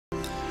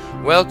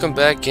Welcome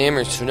back,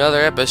 gamers, to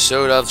another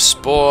episode of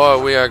Spore.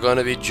 We are going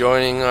to be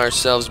joining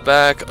ourselves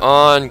back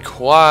on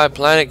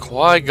planet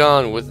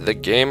Qui-Gon with the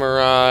Gamer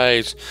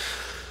Eyes.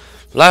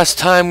 Last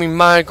time we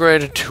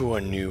migrated to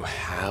a new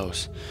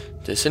house,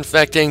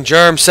 disinfecting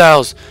germ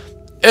cells.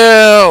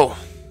 Ew!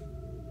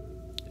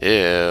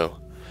 Ew.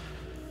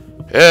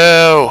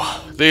 Ew!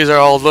 These are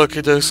all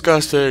looking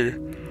disgusting.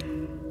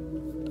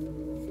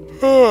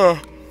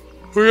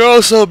 We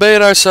also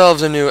made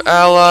ourselves a new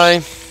ally.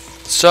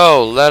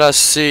 So, let us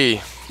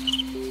see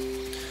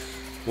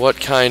what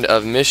kind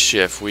of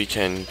mischief we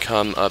can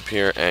come up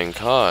here and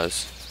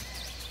cause.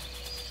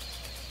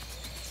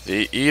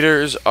 The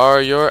eaters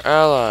are your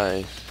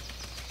allies.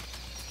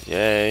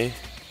 Yay.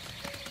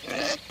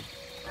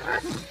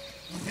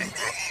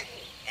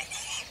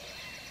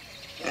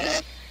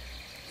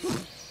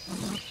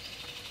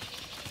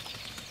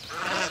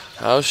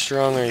 How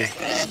strong are you?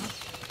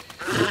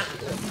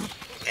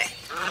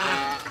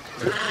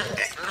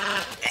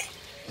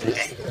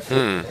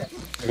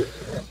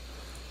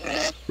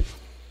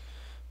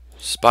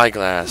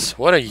 Spyglass,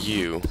 what are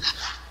you?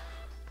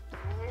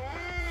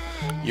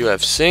 You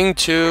have Sing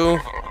 2,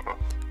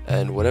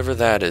 and whatever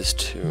that is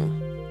 2.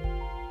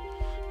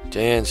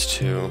 Dance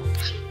 2.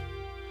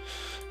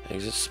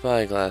 Exit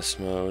Spyglass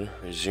mode.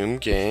 Resume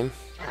game.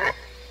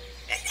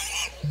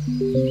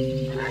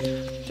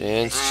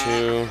 Dance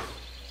 2.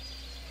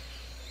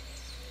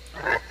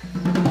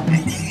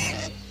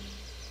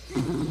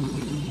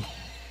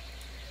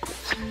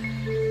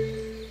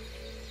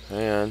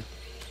 Hang on.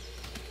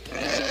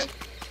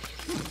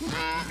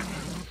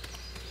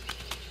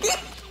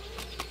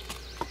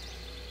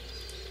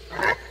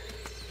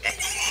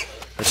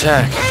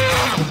 Attack!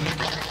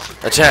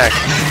 Attack!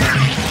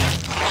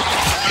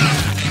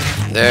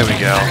 There we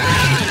go.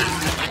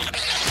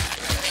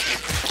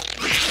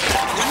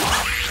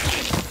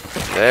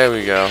 There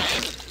we go.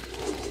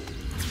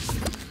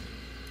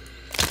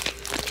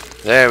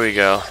 There we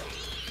go.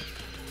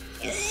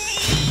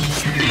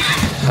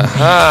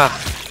 Haha!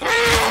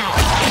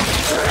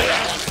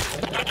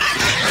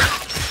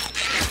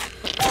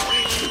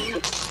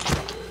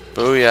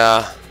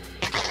 Booyah.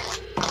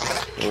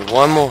 Need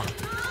one more.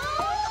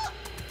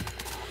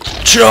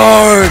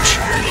 Charge!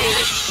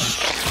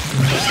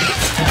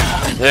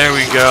 There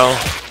we go.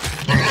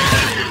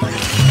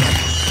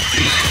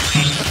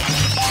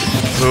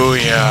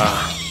 Booyah.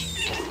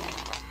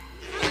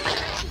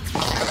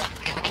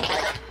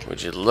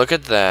 Would you look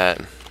at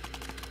that?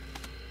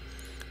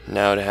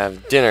 Now to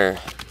have dinner.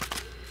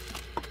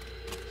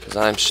 Because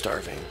I'm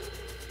starving.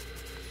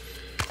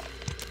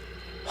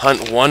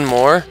 Hunt one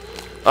more?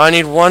 I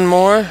need one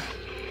more?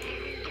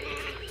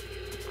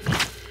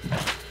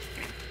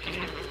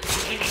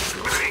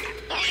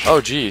 Oh,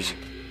 jeez.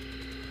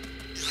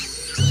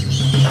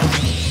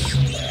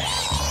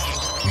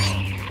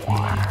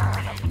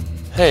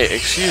 Hey,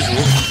 excuse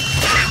me.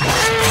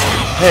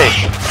 Hey,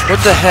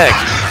 what the heck?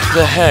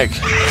 The heck?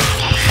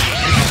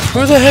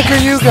 Who the heck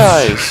are you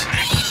guys?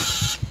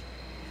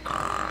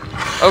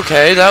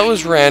 Okay, that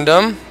was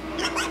random.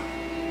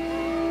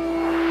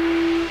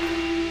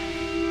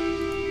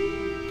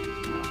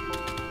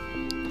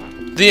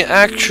 The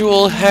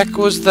actual heck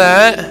was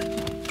that?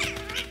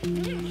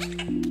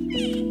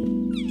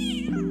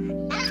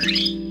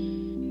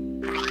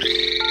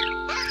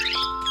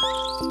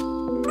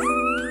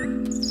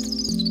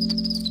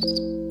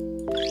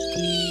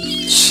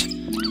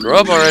 Grow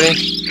up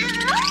already.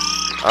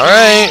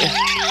 Alright.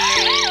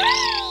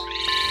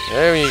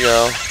 There we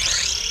go.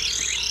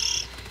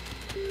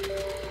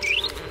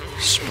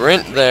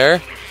 Sprint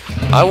there.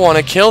 I want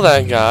to kill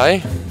that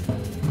guy.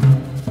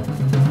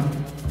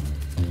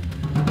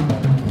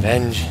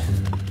 Venge.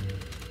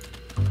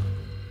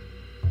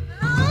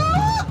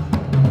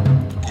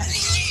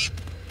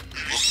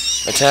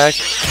 Attack.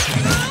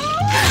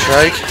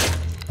 Strike.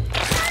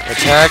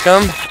 Attack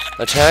him.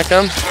 Attack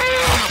him.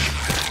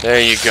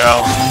 There you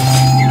go.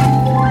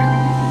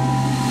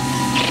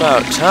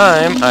 About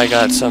time I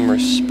got some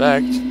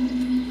respect.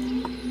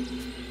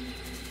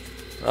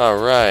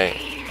 Alright.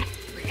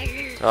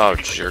 Oh,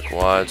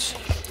 jerkwads.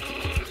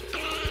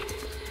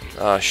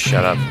 Oh,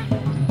 shut up.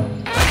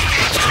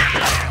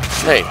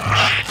 Hey.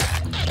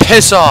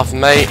 Piss off,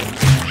 mate.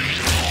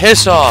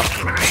 Piss off.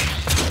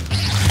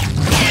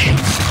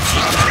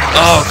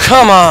 Oh,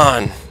 come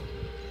on.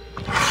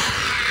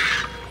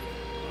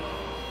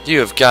 You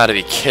have got to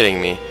be kidding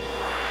me.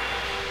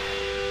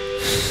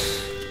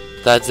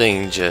 That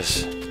thing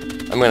just...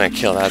 I'm gonna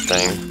kill that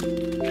thing.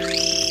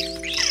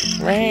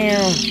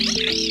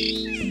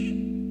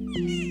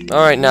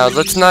 Alright, now,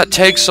 let's not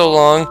take so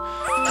long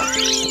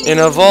in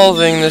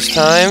evolving this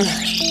time.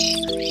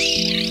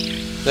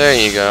 There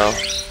you go.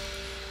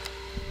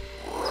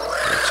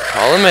 Let's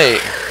call a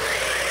mate.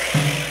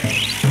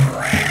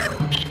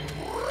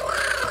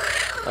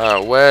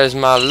 Alright, where's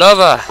my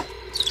lover?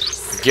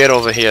 Get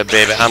over here,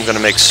 baby. I'm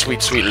gonna make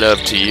sweet, sweet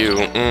love to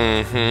you.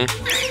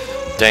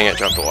 Dang it,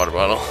 dropped the water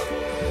bottle.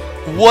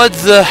 What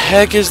the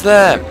heck is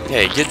that?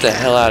 Hey, get the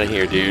hell out of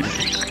here, dude.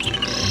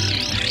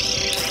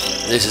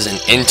 This is an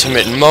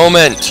intimate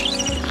moment.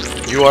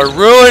 You are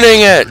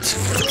ruining it!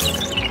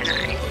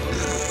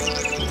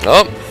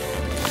 Oh.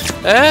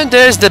 And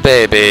there's the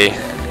baby.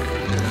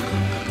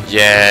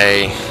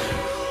 Yay.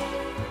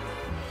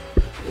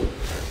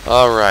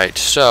 Alright,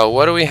 so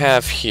what do we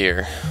have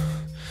here?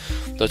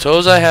 The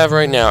totals I have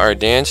right now are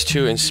Dance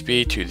 2 and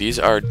Speed 2. These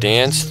are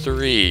Dance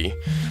 3.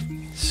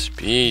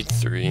 Speed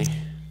 3.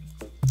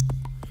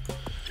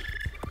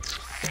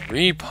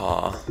 3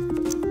 paw.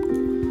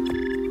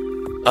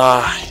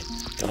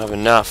 Don't have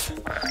enough.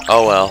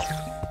 Oh well.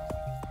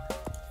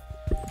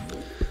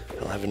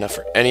 Don't have enough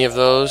for any of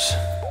those.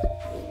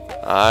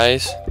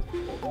 Eyes.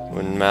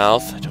 One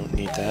mouth. I don't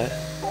need that.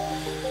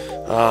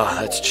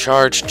 That's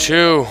charge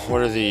 2.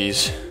 What are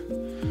these?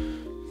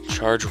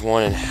 Charge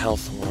 1 and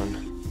health 1.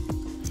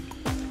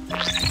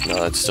 No,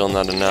 that's still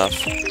not enough.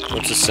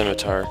 What's a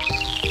scimitar?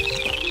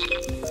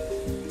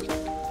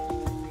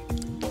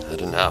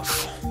 Not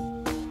enough.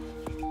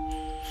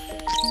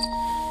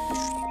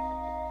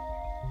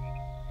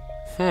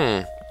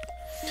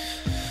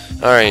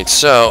 Alright,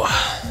 so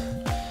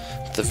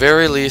at the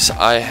very least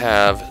I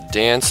have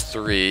Dance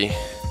 3.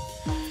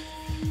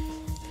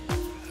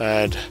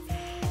 And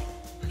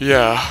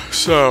yeah,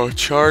 so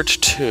charge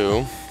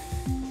 2.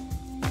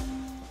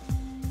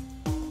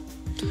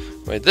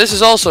 Wait, this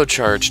is also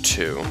charge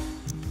 2.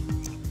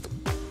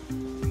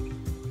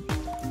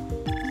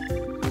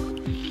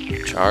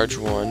 Charge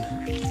 1.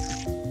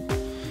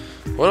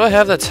 What do I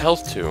have that's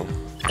health 2?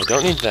 I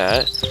don't need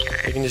that.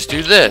 I can just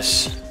do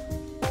this.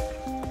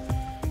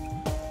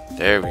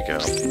 There we go.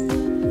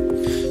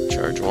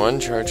 Charge 1,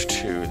 charge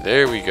 2.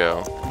 There we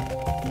go.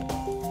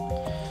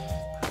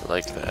 I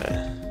like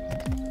that.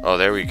 Oh,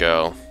 there we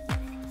go.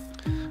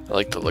 I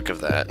like the look of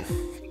that.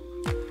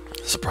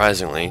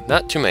 Surprisingly,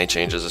 not too many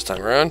changes this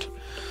time around.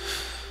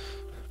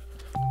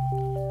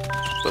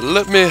 But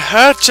let me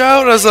hatch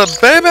out as a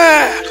baby!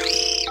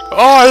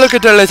 Oh, look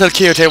at the little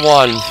cutie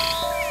one!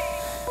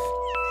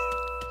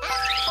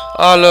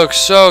 Oh, look,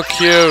 so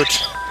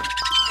cute!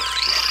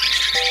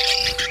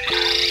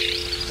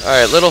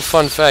 Alright, little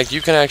fun fact,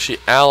 you can actually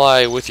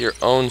ally with your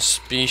own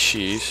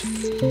species.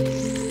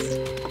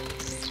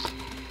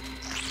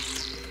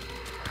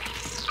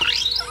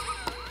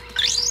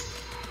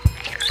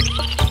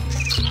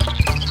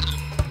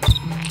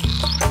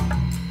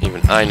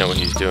 Even I know what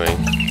he's doing.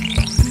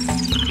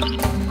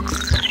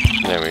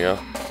 There we go.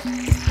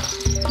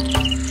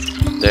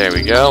 There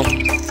we go.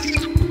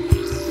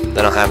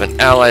 Then I'll have an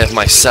ally of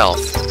myself.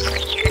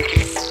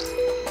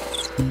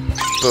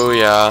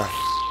 Booyah.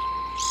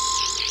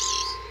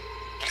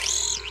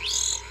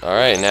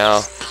 Alright,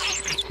 now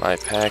my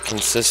pack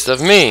consists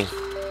of me.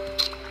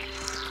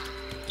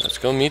 Let's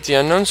go meet the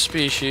unknown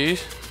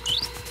species.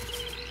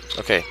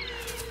 Okay.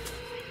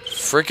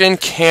 Frickin'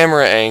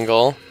 camera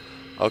angle.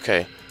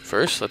 Okay,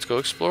 first let's go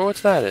explore what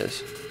that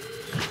is.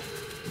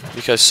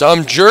 Because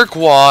some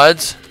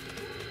jerkwads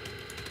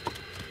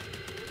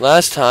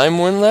last time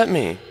wouldn't let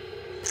me.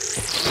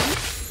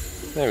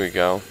 There we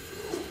go.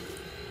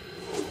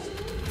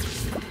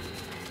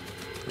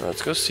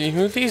 Let's go see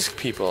who these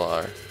people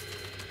are.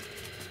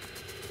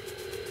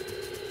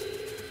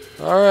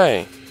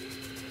 Alright.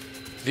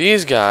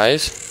 These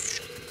guys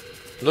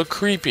look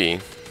creepy.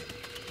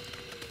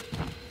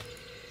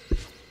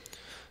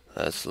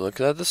 Let's look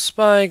at the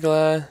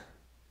spyglass.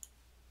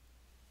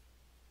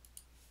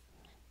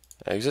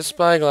 Exit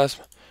spyglass.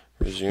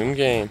 Resume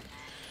game.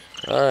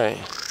 Alright.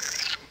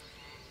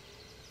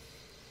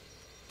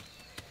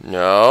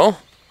 No.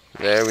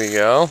 There we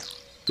go.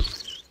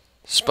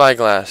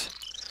 Spyglass.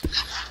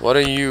 What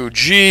are you?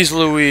 Jeez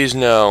Louise,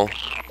 no.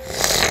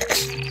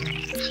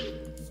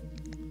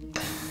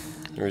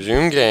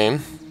 Resume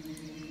game.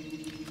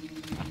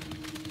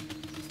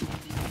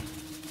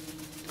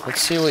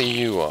 Let's see what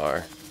you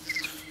are.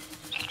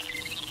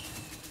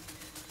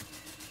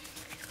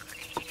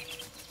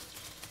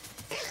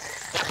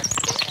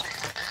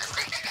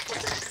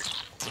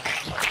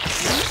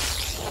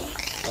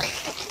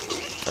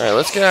 Alright,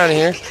 let's get out of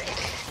here.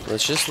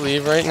 Let's just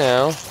leave right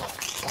now.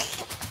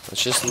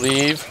 Let's just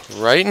leave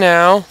right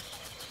now.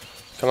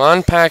 Come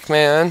on,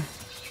 Pac-Man.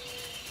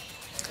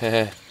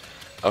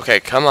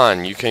 Okay, come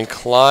on. You can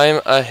climb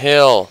a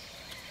hill.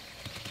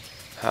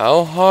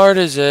 How hard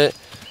is it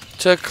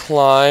to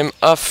climb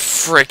a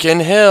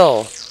frickin'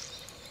 hill?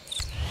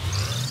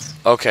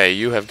 Okay,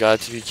 you have got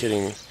to be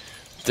kidding me.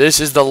 This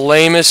is the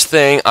lamest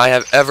thing I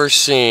have ever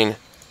seen.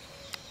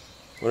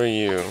 What are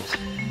you?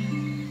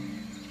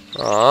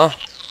 Aw.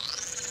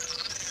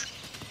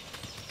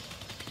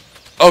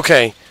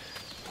 Okay.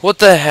 What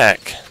the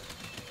heck?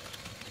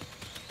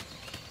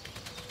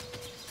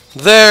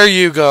 There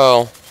you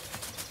go.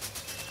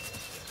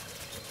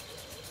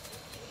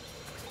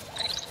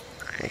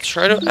 Let's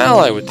try to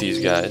ally with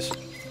these guys.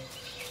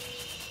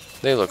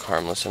 They look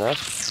harmless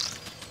enough.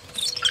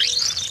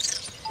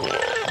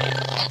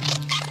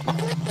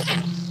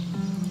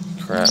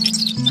 Crap.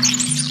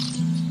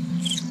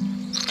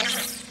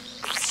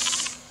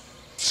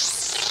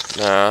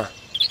 Nah.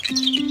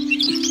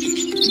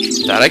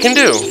 That I can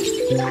do.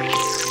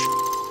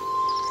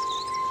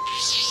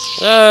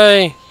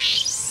 Hey.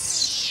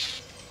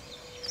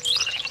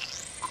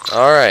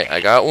 Alright,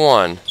 I got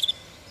one.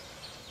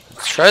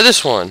 Let's try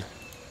this one.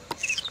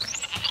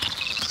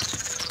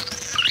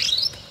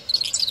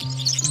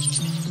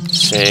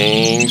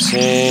 Sing,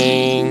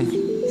 sing.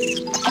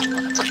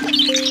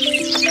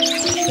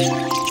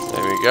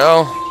 There we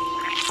go.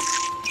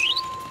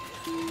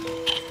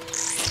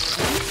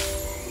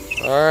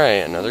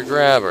 Alright, another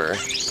grabber.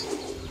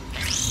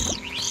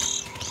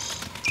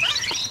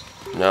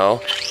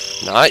 No,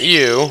 not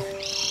you.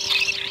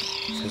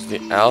 Because the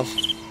owl.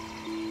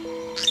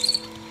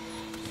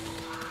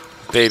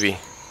 Baby.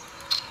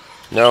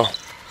 No,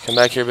 come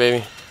back here,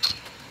 baby.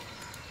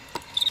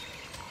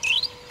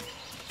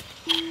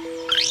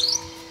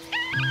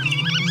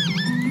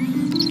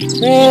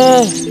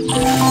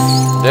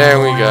 There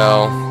we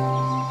go.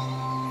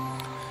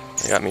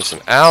 I got me some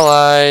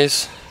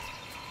allies.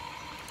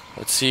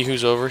 Let's see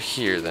who's over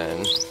here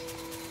then.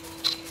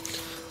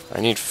 I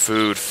need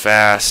food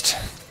fast.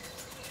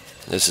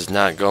 This is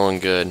not going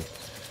good.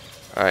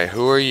 Alright,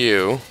 who are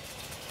you?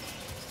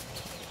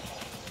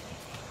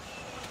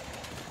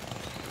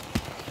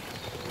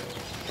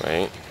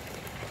 Wait.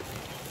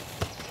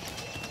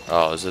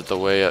 Oh, is it the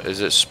way? Is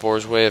it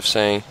Spore's way of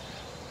saying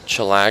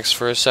chillax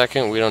for a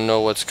second? We don't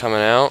know what's coming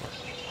out.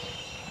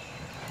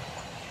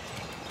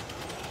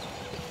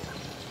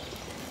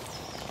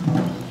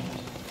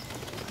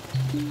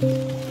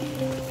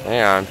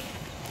 Hang on.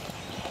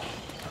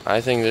 I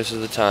think this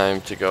is the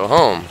time to go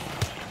home.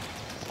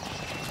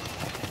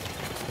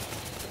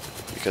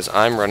 Because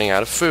I'm running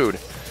out of food.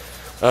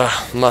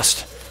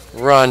 Must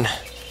run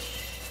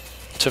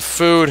to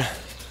food.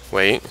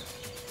 Wait.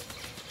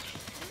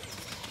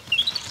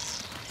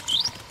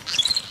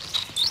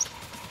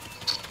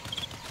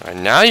 Alright,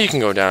 now you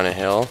can go down a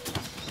hill.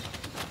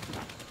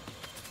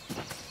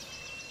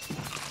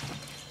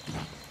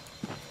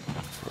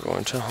 We're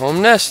going to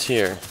home nest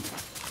here.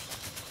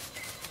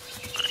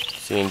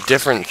 Seeing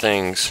different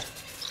things.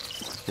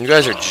 You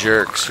guys are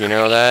jerks, you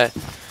know that?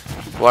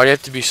 Why do you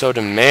have to be so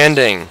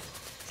demanding?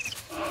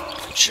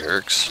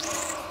 Jerks.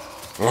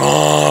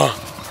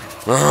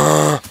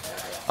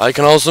 I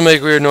can also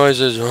make weird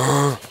noises.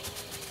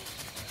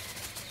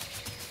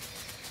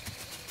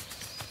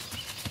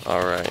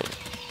 Alright.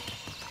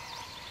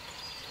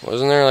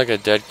 Wasn't there like a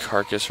dead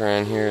carcass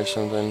around here or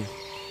something?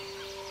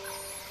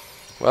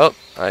 Well,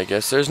 I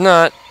guess there's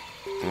not.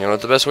 You know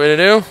what the best way to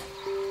do?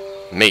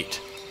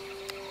 Mate.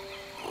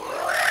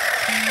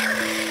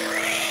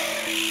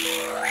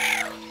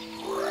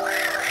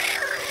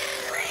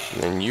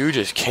 And you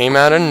just came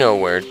out of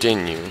nowhere,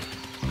 didn't you?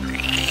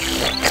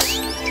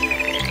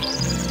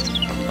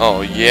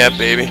 Oh yeah,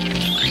 baby.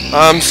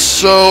 I'm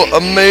so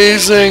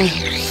amazing.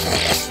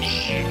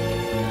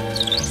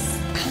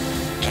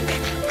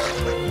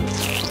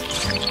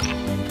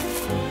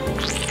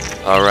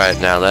 Alright,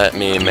 now let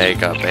me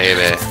make a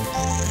baby.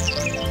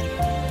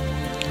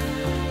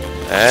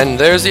 And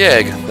there's the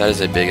egg. That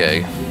is a big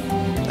egg.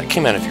 That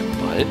came out of your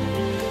butt.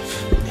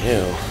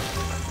 Ew.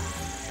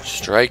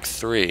 Strike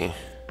 3.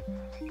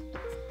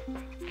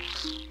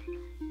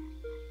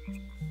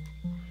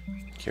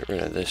 Get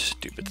rid of this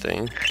stupid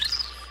thing.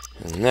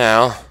 And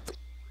now...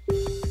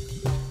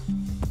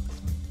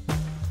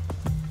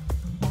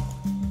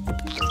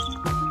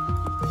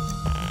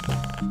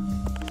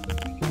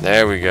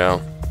 there we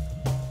go.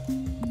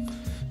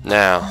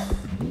 Now...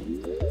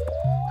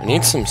 I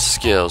need some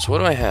skills. What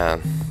do I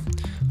have?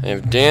 I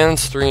have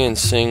dance 3 and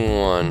sing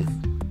 1.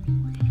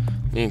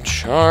 I need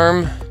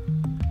charm.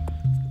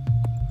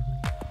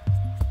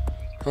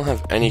 I don't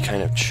have any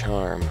kind of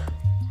charm.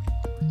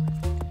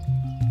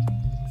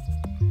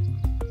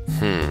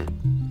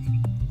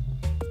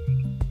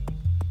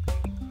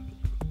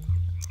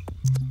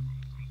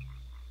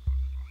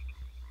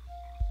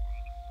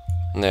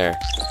 There.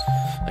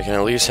 I can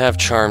at least have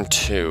charm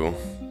 2.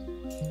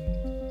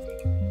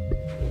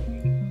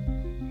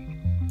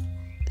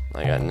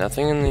 I got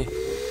nothing in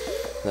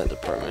that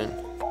department.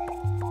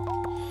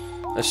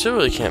 I still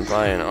really can't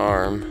buy an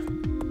arm,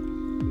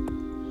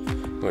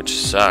 which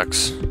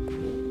sucks.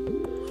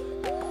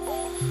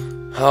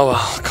 Oh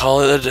well, call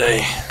it a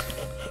day.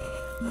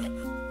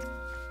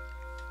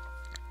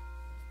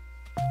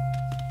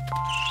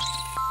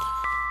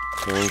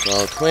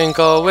 Twinkle,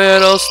 twinkle,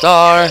 little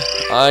star,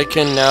 I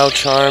can now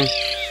charm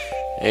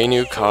a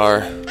new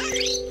car.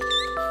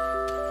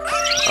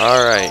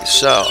 Alright,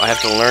 so I have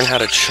to learn how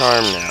to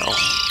charm now.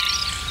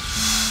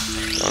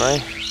 Don't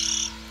I?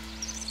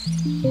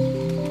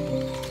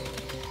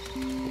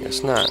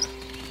 Guess not.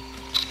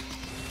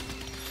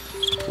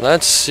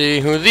 Let's see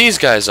who these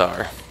guys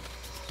are.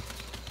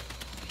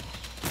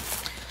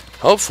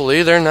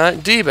 Hopefully they're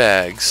not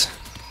D-bags.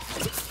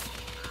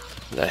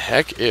 The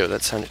heck? Ew,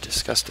 that sounded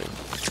disgusting.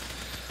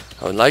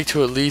 I would like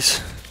to at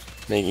least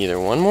make either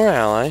one more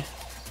ally.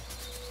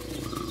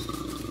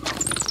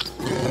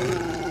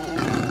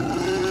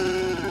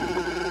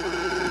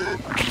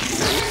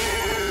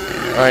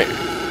 Alright.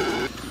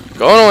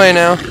 Going away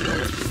now.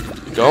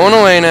 Going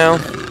away now.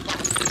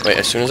 Wait,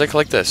 as soon as I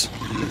collect this.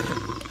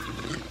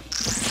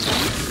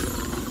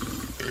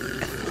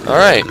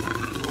 Alright.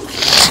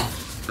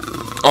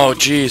 Oh,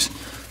 jeez.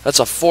 That's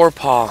a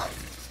 4-paw.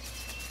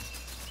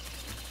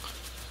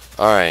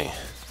 Alright.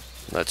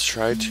 Let's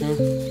try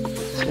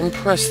to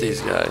impress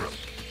these guys.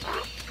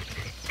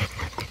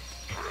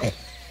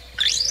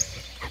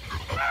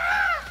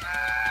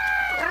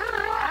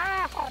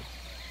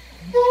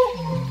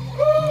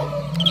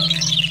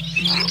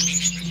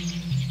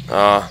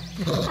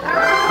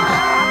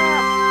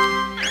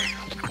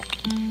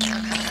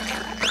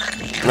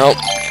 Nope.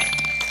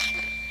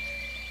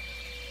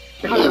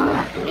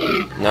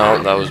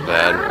 No, that was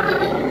bad.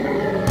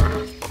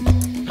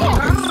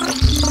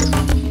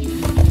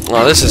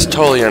 Well, this is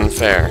totally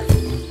unfair.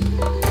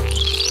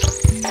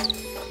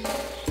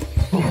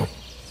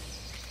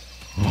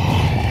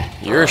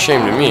 You're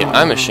ashamed of me.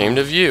 I'm ashamed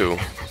of you.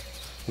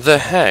 The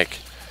heck?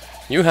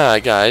 You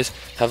guys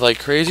have like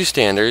crazy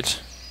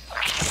standards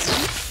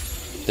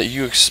that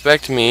you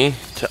expect me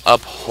to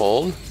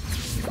uphold.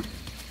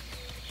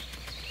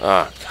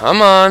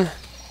 Come on.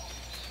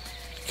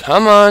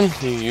 Come on.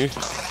 You.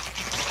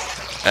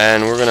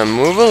 And we're gonna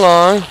move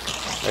along.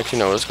 Actually,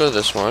 no, let's go to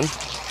this one.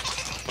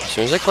 As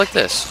soon as I click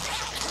this.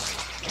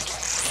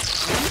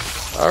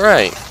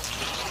 Alright.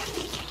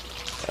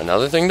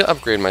 Another thing to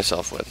upgrade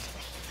myself with.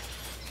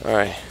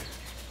 Alright.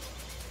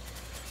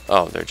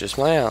 Oh, they're just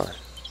my ally.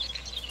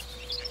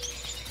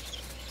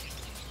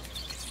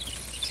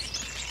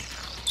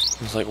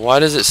 It's like, why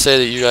does it say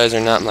that you guys are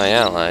not my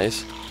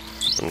allies?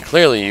 And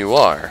clearly you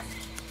are.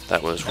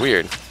 That was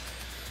weird.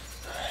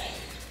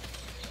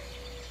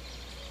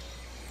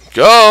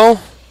 Go!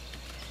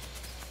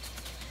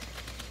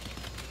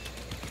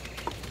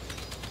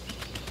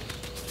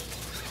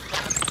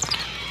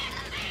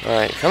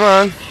 Alright, come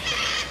on.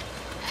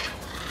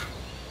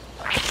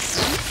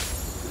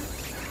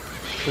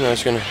 I'm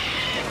just gonna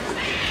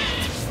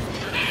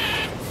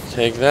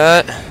take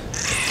that.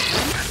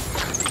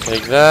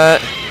 Take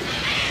that.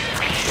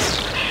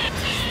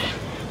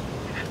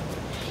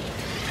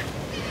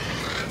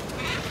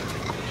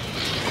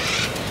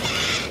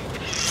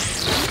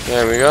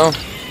 There we go.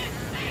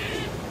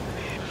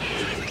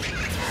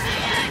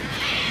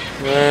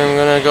 I'm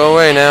gonna go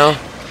away now.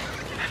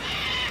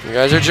 You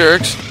guys are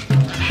jerks.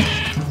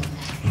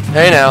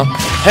 Hey now.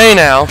 Hey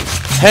now.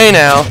 Hey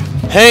now.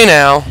 Hey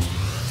now.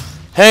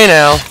 Hey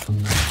now.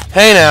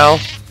 Hey now.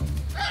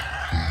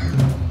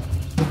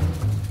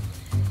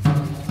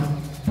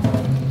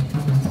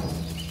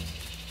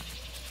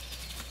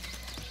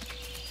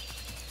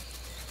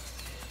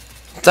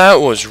 That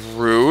was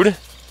rude.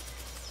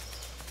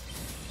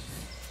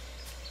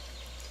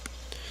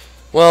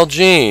 Well,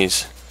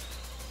 geez.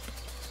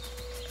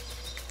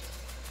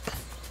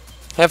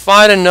 If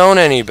I'd have known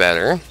any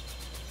better.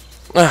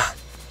 Ugh.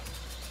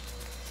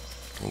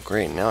 Oh,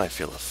 great. Now I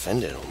feel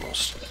offended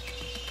almost.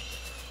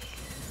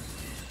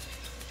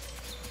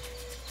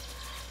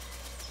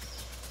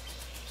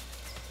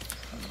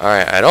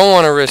 Alright, I don't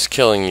want to risk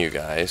killing you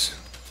guys.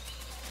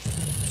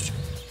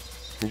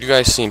 You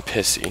guys seem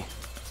pissy.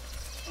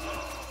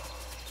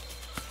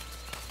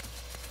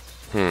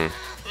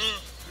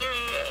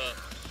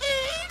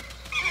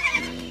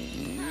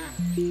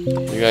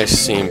 You guys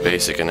seem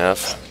basic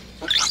enough.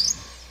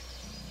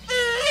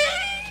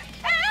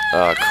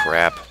 Oh,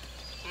 crap.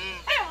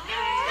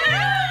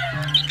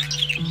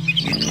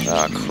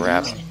 Oh,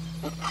 crap.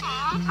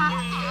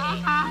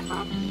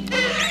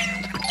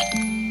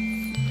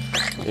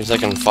 At least I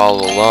can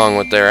follow along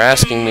what they're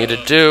asking me to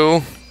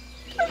do.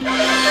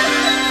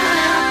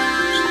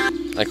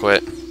 I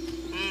quit.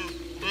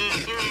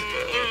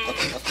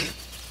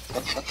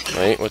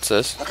 Wait, what's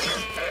this?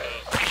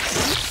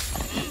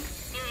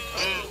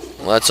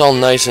 Well, that's all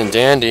nice and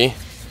dandy.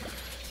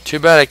 Too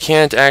bad I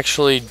can't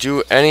actually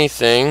do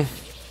anything.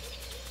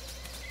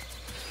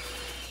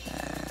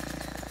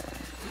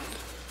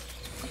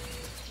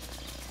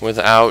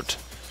 Without...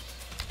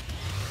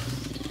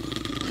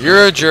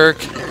 You're a jerk.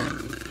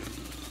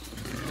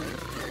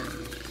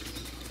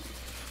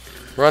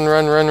 Run,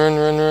 run, run, run,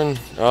 run, run.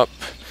 Up.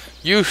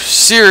 You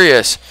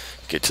serious?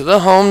 Get to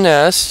the home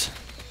nest.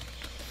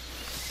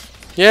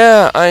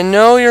 Yeah, I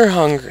know you're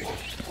hungry.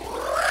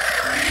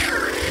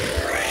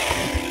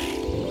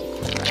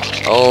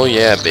 Oh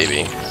yeah,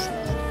 baby.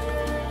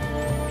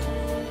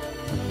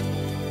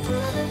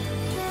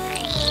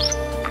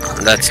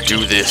 Let's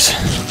do this.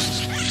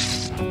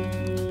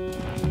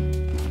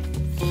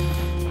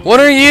 What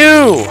are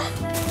you?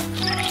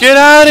 Get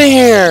out of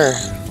here,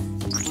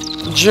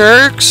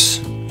 jerks.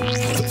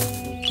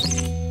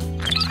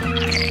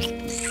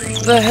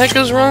 What the heck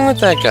is wrong with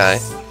that guy?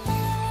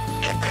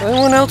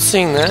 Anyone else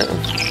seen that?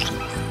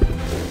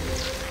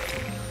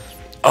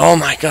 Oh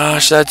my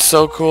gosh, that's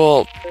so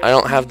cool. I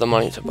don't have the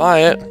money to buy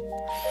it.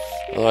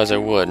 Otherwise I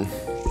would.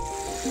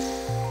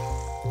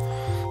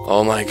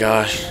 Oh my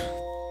gosh.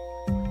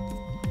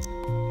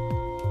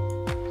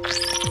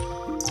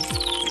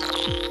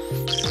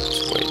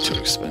 It's way too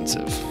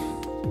expensive.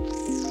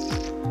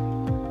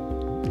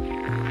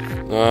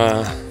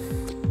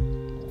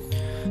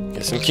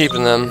 Guess I'm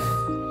keeping them.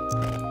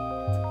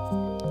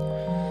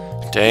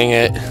 Dang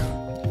it.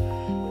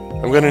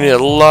 I'm gonna need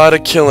a lot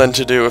of killing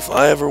to do if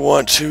I ever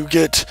want to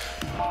get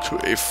to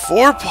a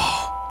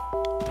 4-paw.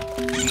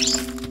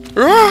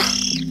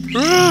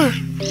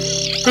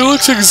 It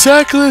looks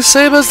exactly the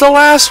same as the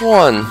last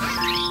one.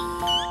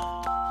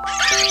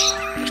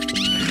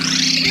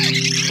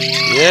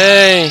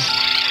 Yay!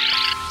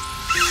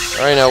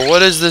 Alright, now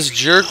what is this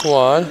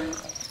jerkwad?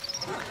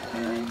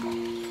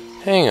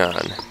 Hang on.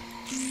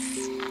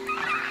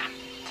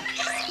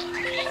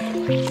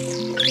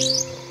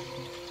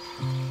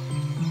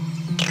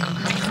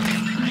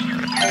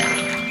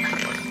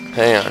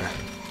 Hang on.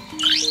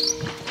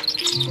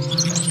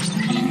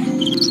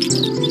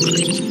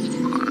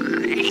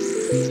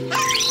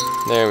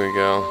 There we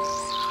go.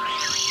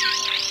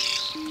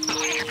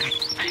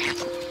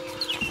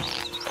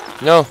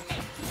 No.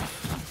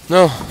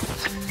 No.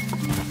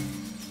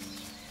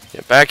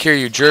 Get back here,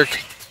 you jerk.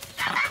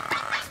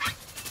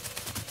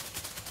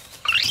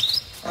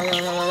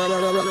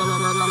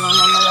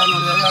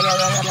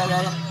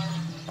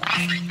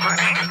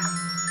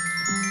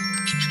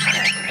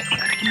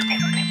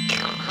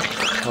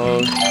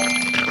 Oh.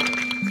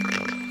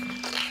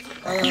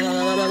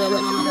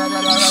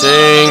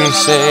 Sing,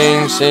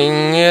 sing,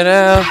 sing it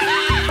out.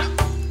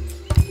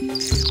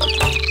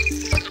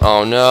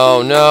 Oh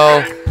no,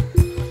 no,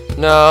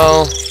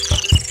 no.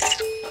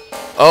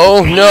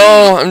 Oh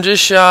no, I'm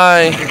just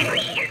shy.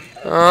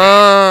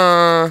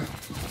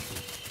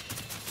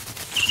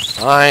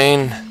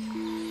 Fine.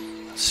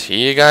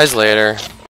 See you guys later.